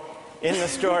 So in the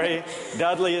story,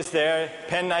 Dudley is there,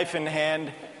 penknife in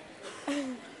hand,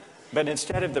 but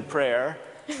instead of the prayer,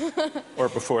 or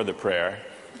before the prayer,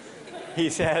 he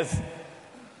says,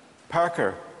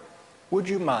 Parker, would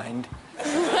you mind?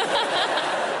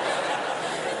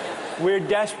 We're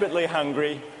desperately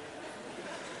hungry,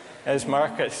 as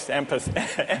Marcus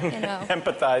empathizes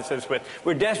with.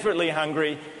 We're desperately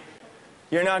hungry.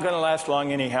 You're not going to last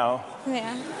long anyhow.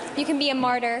 Yeah. You can be a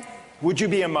martyr. Would you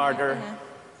be a martyr? Yeah.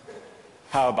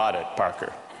 How about it,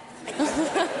 Parker?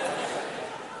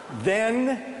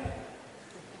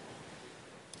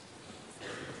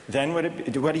 Then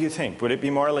what do you think? Would it be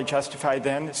morally justified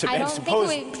then?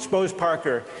 Suppose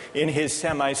Parker, in his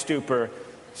semi-stupor,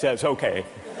 says, okay.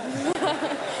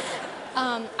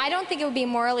 I don't think it would be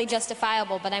morally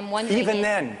justifiable, but I'm wondering... Even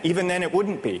then it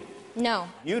wouldn't be. No.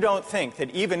 You don't think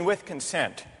that even with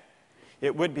consent,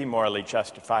 it would be morally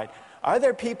justified. Are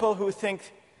there people who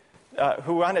think,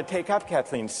 who want to take up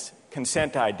Kathleen's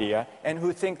consent idea and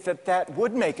who think that that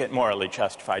would make it morally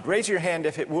justified. Raise your hand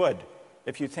if it would,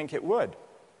 if you think it would.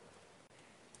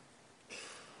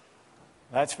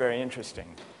 That's very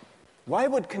interesting. Why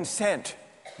would consent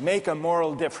make a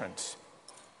moral difference?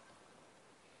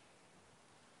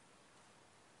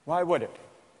 Why would it?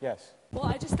 Yes. Well,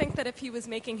 I just think that if he was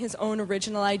making his own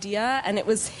original idea and it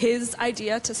was his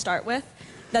idea to start with,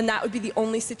 then that would be the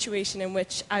only situation in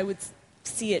which I would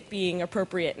see it being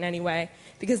appropriate in any way.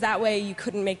 Because that way you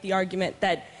couldn't make the argument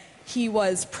that he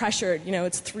was pressured,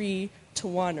 it's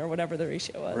 3-to-1 or whatever the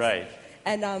ratio was. Right.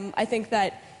 And I think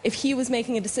that if he was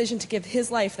making a decision to give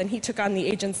his life, then he took on the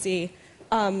agency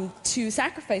to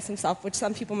sacrifice himself, which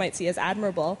some people might see as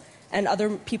admirable, and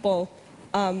other people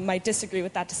might disagree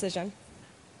with that decision.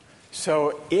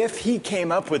 So if he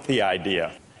came up with the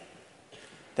idea,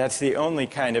 that's the only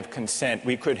kind of consent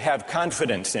we could have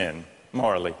confidence in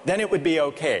morally, then it would be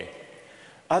okay.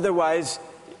 Otherwise,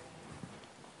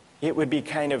 it would be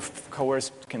kind of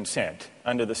coerced consent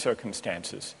under the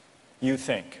circumstances, you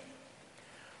think.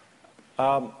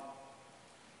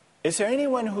 Is there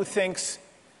anyone who thinks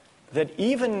that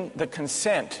even the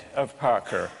consent of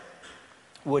Parker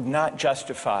would not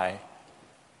justify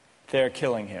their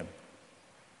killing him?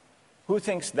 Who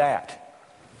thinks that?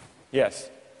 Yes,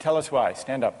 tell us why.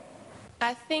 Stand up.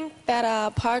 I think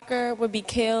that Parker would be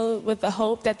killed with the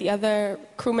hope that the other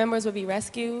crew members would be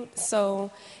rescued. So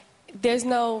there's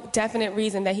no definite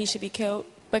reason that he should be killed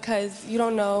because you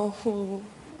don't know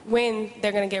when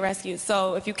they're going to get rescued.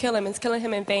 So if you kill him, it's killing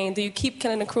him in vain. Do you keep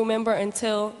killing a crew member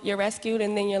until you're rescued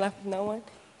and then you're left with no one?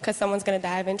 Because someone's going to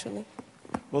die eventually.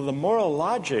 Well, the moral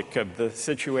logic of the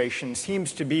situation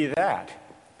seems to be that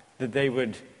they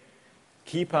would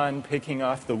keep on picking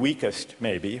off the weakest,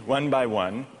 maybe, one by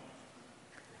one,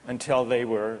 until they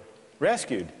were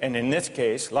rescued. And in this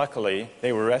case, luckily,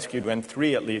 they were rescued when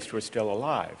 3 at least were still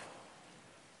alive.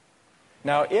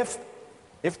 Now, if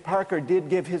Parker did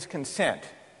give his consent,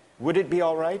 would it be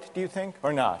all right, do you think,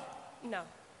 or not? No.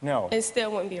 No. It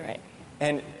still wouldn't be right.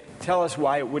 And tell us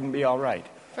why it wouldn't be all right.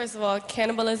 First of all,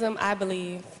 cannibalism, I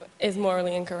believe, is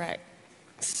morally incorrect.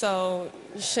 So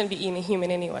you shouldn't be eating a human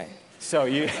anyway. So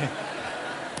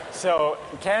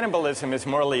cannibalism is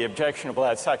morally objectionable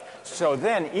as such. So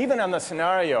then, even on the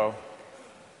scenario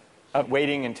of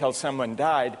waiting until someone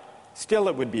died, still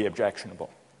it would be objectionable.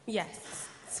 Yes,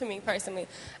 to me personally.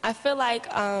 I feel like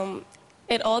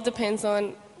it all depends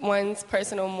on one's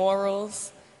personal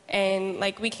morals. And,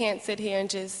 we can't sit here and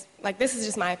just, this is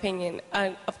just my opinion.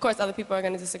 Of course, other people are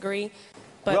going to disagree.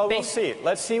 But well, we'll see.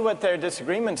 Let's see what their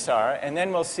disagreements are, and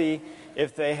then we'll see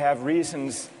if they have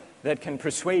reasons that can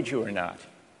persuade you or not.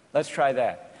 Let's try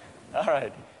that. All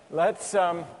right. Let's,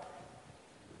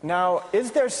 now,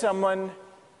 is there someone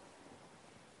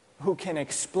who can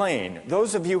explain,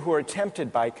 those of you who are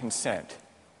tempted by consent,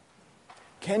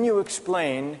 can you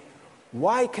explain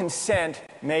why consent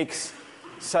makes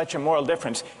such a moral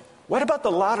difference? What about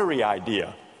the lottery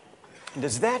idea?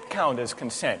 Does that count as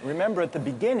consent? Remember, at the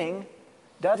beginning,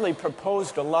 Dudley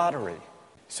proposed a lottery.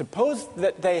 Suppose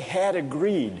that they had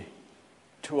agreed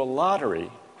to a lottery,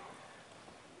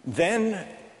 then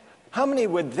how many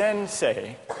would then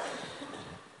say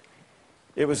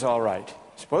it was all right?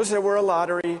 Suppose there were a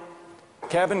lottery,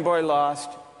 cabin boy lost,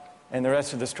 and the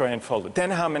rest of the story unfolded.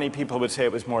 Then how many people would say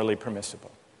it was morally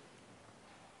permissible?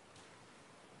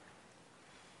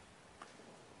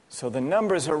 So the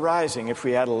numbers are rising if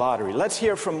we had a lottery. Let's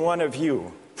hear from one of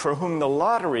you for whom the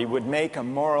lottery would make a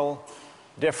moral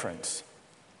difference.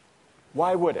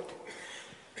 Why would it?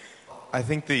 I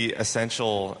think the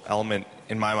essential element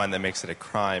in my mind that makes it a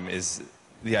crime is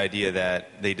the idea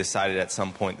that they decided at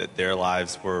some point that their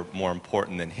lives were more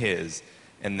important than his,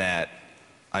 and that,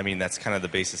 that's kind of the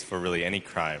basis for really any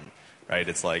crime, right?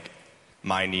 It's like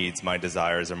my needs, my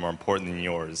desires are more important than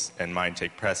yours, and mine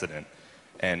take precedent.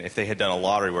 And if they had done a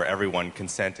lottery where everyone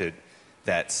consented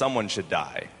that someone should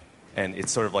die, and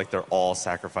it's sort of like they're all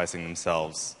sacrificing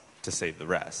themselves to save the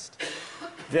rest,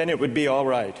 then it would be all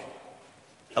right.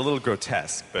 A little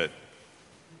grotesque, but...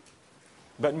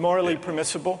 But morally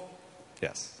permissible?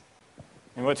 Yes.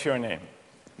 And what's your name?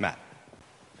 Matt.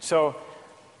 So,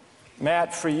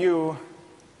 Matt, for you,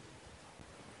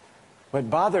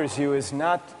 what bothers you is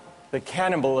not the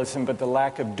cannibalism, but the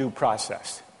lack of due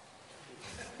process.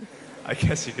 I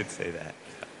guess you could say that.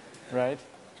 Right?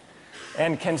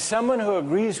 And can someone who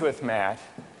agrees with Matt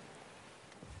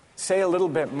say a little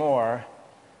bit more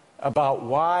about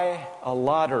why a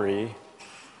lottery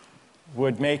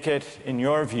would make it, in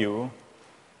your view,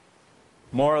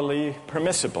 morally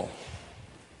permissible?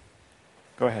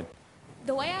 Go ahead.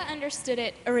 The way I understood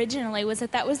it originally was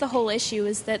that was the whole issue,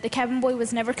 is that the cabin boy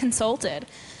was never consulted.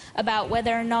 about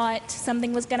whether or not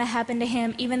something was going to happen to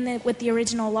him, even with the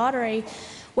original lottery,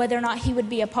 whether or not he would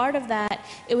be a part of that.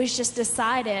 It was just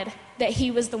decided that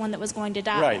he was the one that was going to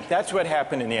die. Right, that's what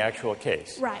happened in the actual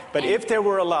case. Right. But if there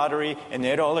were a lottery and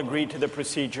they'd all agreed to the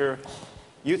procedure,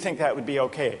 you think that would be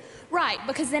okay? Right,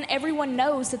 because then everyone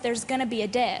knows that there's going to be a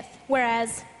death.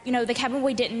 Whereas, the cabin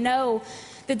boy didn't know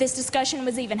that this discussion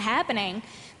was even happening.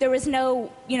 There was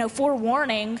no,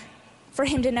 forewarning for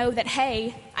him to know that,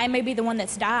 hey, I may be the one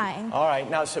that's dying. All right,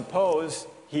 now suppose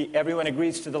everyone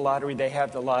agrees to the lottery, they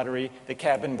have the lottery, the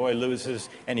cabin boy loses,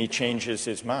 and he changes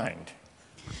his mind.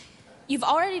 You've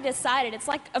already decided. It's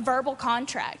like a verbal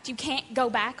contract. You can't go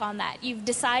back on that. You've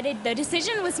decided, the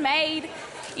decision was made.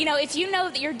 If you know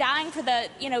that you're dying for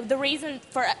the reason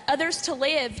for others to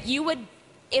live, you would,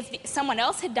 if someone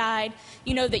else had died,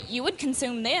 that you would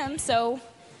consume them. So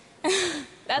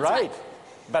that's right.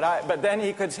 But then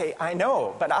he could say, I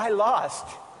know, but I lost.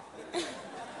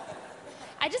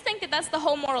 I just think that that's the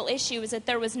whole moral issue, is that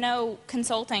there was no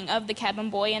consulting of the cabin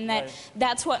boy, and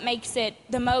that's what makes it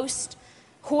the most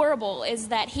horrible, is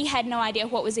that he had no idea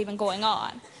what was even going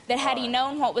on. That had he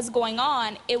known what was going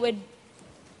on, it would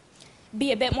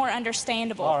be a bit more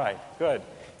understandable. All right, good.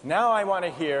 Now I want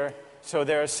to hear, so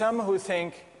there are some who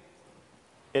think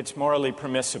it's morally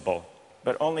permissible,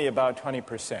 but only about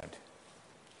 20%.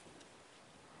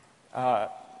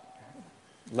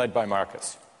 Led by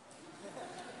Marcus.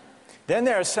 Then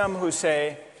there are some who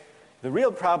say the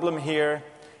real problem here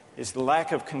is the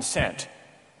lack of consent,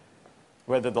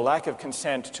 whether the lack of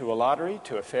consent to a lottery,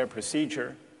 to a fair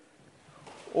procedure,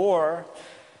 or,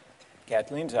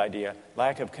 Kathleen's idea,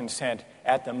 lack of consent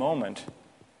at the moment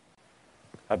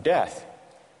of death.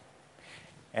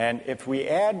 And if we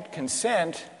add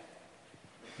consent,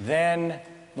 then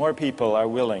more people are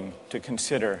willing to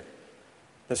consider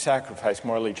the sacrifice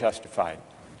morally justified.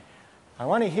 I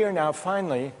want to hear now,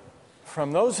 finally,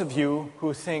 from those of you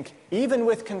who think even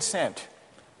with consent,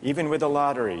 even with a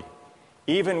lottery,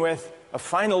 even with a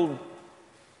final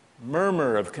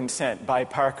murmur of consent by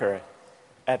Parker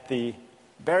at the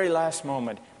very last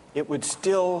moment, it would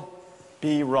still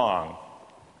be wrong.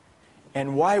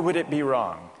 And why would it be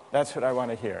wrong? That's what I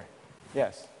want to hear.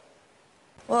 Yes?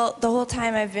 Well, the whole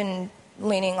time I've been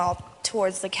leaning all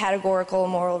towards the categorical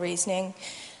moral reasoning.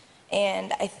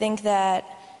 And I think that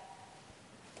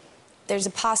there's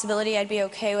a possibility I'd be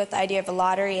okay with the idea of a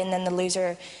lottery and then the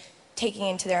loser taking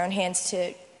into their own hands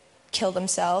to kill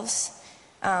themselves,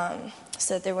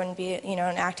 so that there wouldn't be, an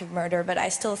act of murder. But I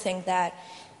still think that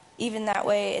even that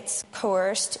way it's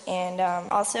coerced. And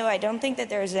also I don't think that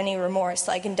there's any remorse.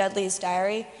 Like in Dudley's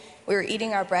diary, we were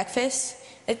eating our breakfast.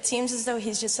 It seems as though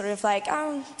he's just sort of like,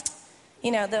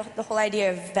 the whole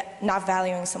idea of not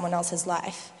valuing someone else's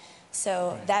life.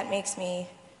 So that makes me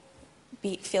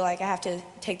feel like I have to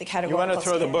take the categorical. You want to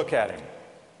throw the book at him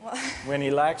Well, when he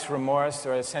lacks remorse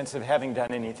or a sense of having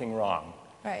done anything wrong.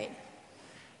 right.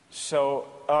 So,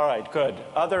 all right, good.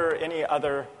 Any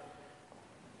other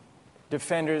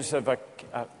defenders of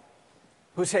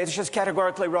who say it's just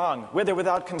categorically wrong, with or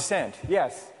without consent?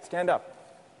 Yes, stand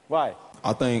up. Why?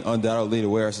 I think undoubtedly the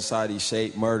way our society is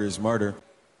shaped, murder is murder.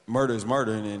 Murder is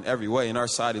murder in every way, and our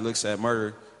society looks at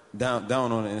murder down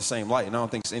on it in the same light, and I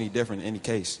don't think it's any different in any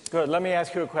case. Good. Let me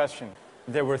ask you a question.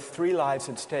 There were 3 lives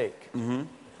at stake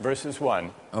versus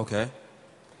 1. Okay.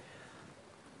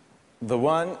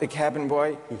 The cabin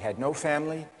boy, he had no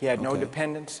family, he had no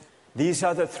dependents. These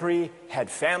other 3 had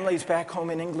families back home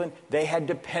in England, they had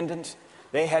dependents,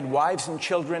 they had wives and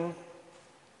children.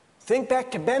 Think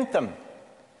back to Bentham.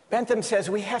 Bentham says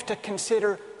we have to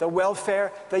consider the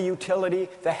welfare, the utility,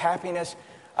 the happiness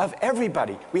of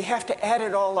everybody. We have to add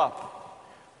it all up.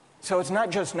 So it's not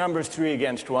just numbers 3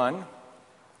 against 1.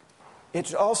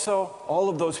 It's also all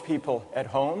of those people at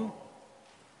home.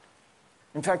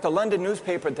 In fact, the London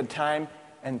newspaper at the time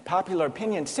and popular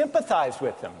opinion sympathized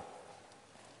with them,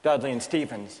 Dudley and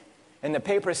Stevens. And the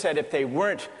paper said if they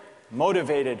weren't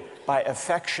motivated by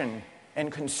affection and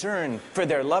concern for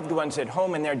their loved ones at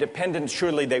home and their dependents,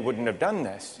 surely they wouldn't have done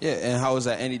this. Yeah, and how is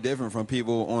that any different from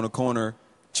people on a corner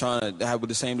trying to have with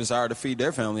the same desire to feed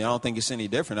their family? I don't think it's any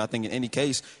different. I think in any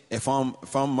case, if I'm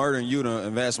murdering you to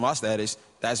advance my status,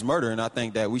 that's murder, and I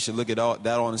think that we should look at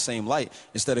that all in the same light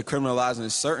instead of criminalizing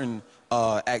certain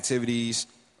activities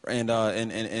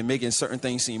and making certain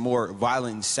things seem more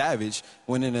violent and savage,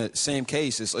 when in the same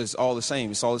case it's all the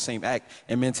same. It's all the same act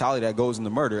and mentality that goes into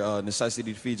murder,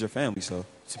 necessity to feed your family. So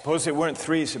suppose it weren't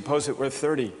 3, suppose it were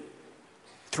 30,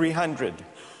 300.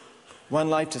 1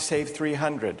 life to save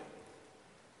 300.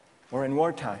 Or in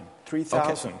wartime,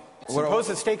 3,000. Suppose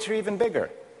the stakes are even bigger.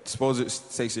 Suppose the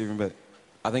stakes are even bigger.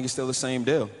 I think it's still the same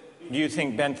deal. you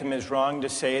think Bentham is wrong to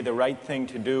say the right thing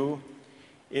to do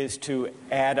is to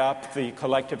add up the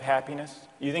collective happiness?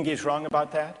 You think he's wrong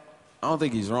about that? I don't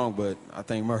think he's wrong, but I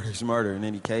think murder is murder in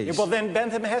any case. Yeah, well, then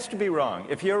Bentham has to be wrong.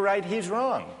 If you're right, he's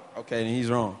wrong. Okay, then he's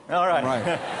wrong. All right.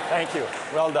 Right. Thank you.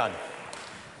 Well done.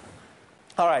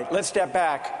 All right, let's step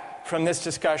back from this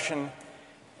discussion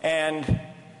and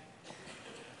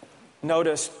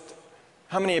notice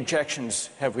how many objections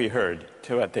have we heard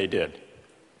to what they did.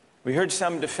 We heard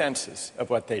some defenses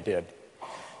of what they did.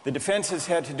 The defenses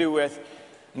had to do with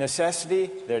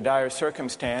necessity, their dire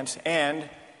circumstance, and,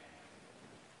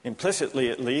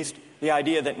 implicitly at least, the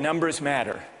idea that numbers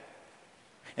matter.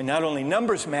 And not only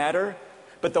numbers matter,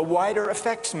 but the wider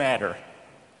effects matter.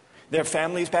 Their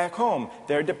families back home,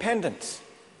 their dependents.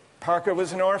 Parker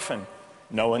was an orphan.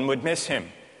 No one would miss him.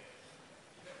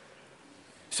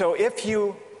 So if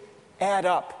you add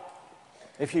up,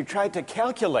 if you try to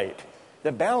calculate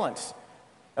the balance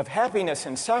of happiness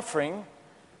and suffering,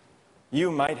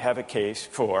 you might have a case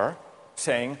for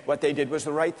saying what they did was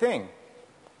the right thing.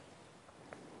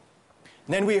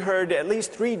 And then we heard at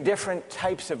least 3 different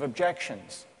types of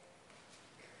objections.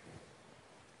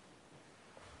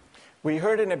 We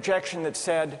heard an objection that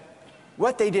said,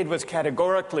 what they did was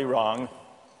categorically wrong.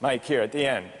 Mike here at the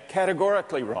end,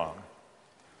 categorically wrong.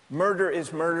 Murder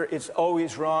is murder, it's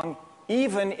always wrong,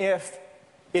 even if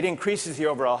it increases the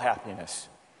overall happiness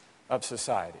of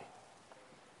society.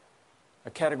 A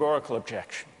categorical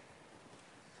objection.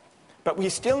 But we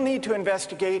still need to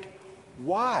investigate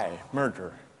why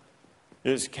murder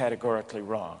is categorically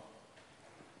wrong.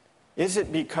 Is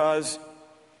it because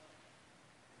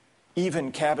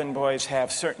even cabin boys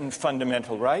have certain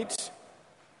fundamental rights?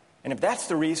 And if that's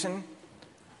the reason,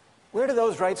 where do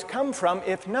those rights come from,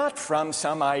 if not from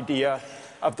some idea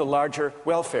of the larger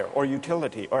welfare or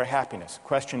utility or happiness?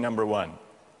 Question number 1.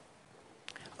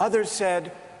 Others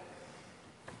said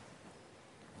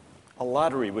a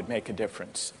lottery would make a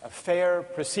difference. A fair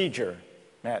procedure,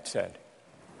 Matt said.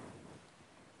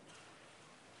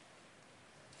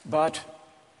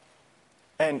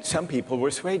 And some people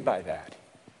were swayed by that.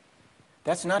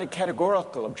 That's not a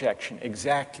categorical objection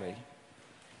exactly.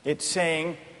 It's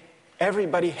saying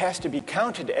everybody has to be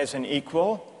counted as an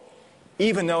equal,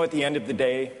 even though at the end of the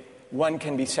day, one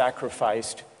can be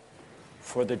sacrificed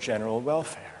for the general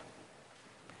welfare.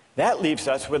 That leaves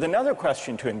us with another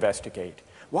question to investigate.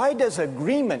 Why does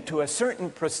agreement to a certain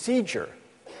procedure,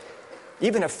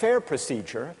 even a fair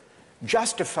procedure,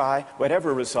 justify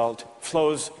whatever result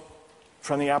flows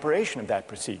from the operation of that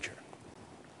procedure?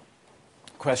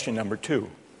 Question number 2.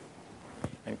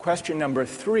 And question number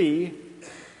 3,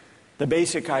 the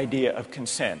basic idea of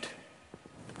consent.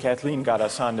 Kathleen got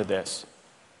us onto this.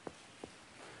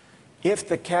 If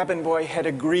the cabin boy had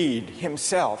agreed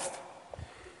himself,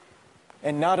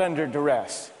 and not under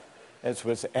duress, as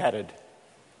was added,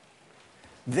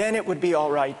 then it would be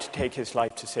all right to take his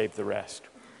life to save the rest.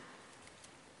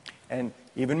 And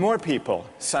even more people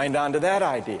signed on to that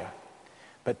idea.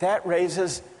 But that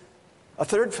raises a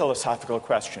third philosophical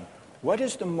question. What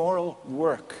is the moral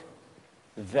work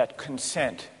that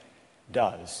consent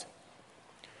does?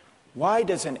 Why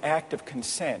does an act of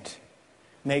consent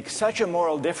make such a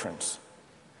moral difference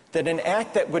that an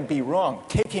act that would be wrong,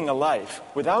 taking a life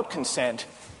without consent,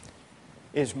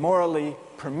 is morally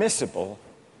permissible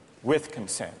with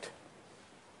consent?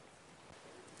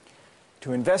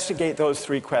 To investigate those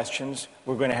 3 questions,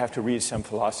 we're going to have to read some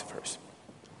philosophers.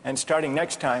 And starting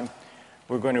next time,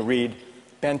 we're going to read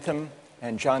Bentham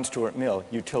and John Stuart Mill,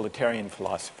 utilitarian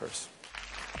philosophers.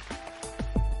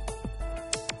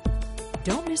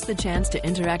 Don't miss the chance to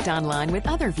interact online with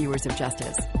other viewers of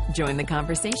Justice. Join the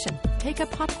conversation, take a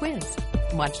pop quiz,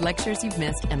 watch lectures you've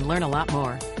missed, and learn a lot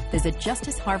more. Visit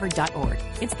justiceharvard.org.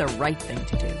 It's the right thing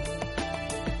to do.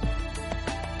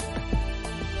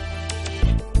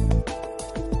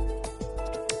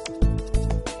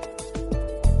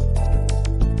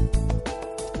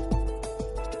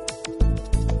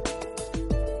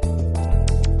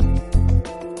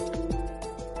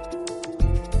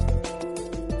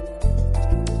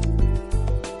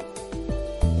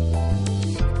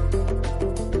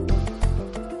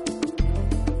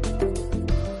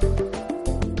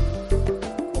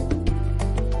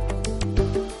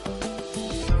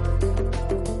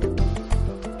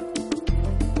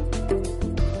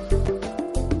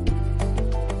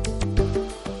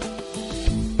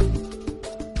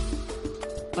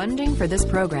 Funding for this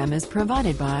program is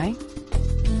provided by...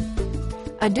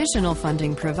 Additional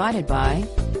funding provided by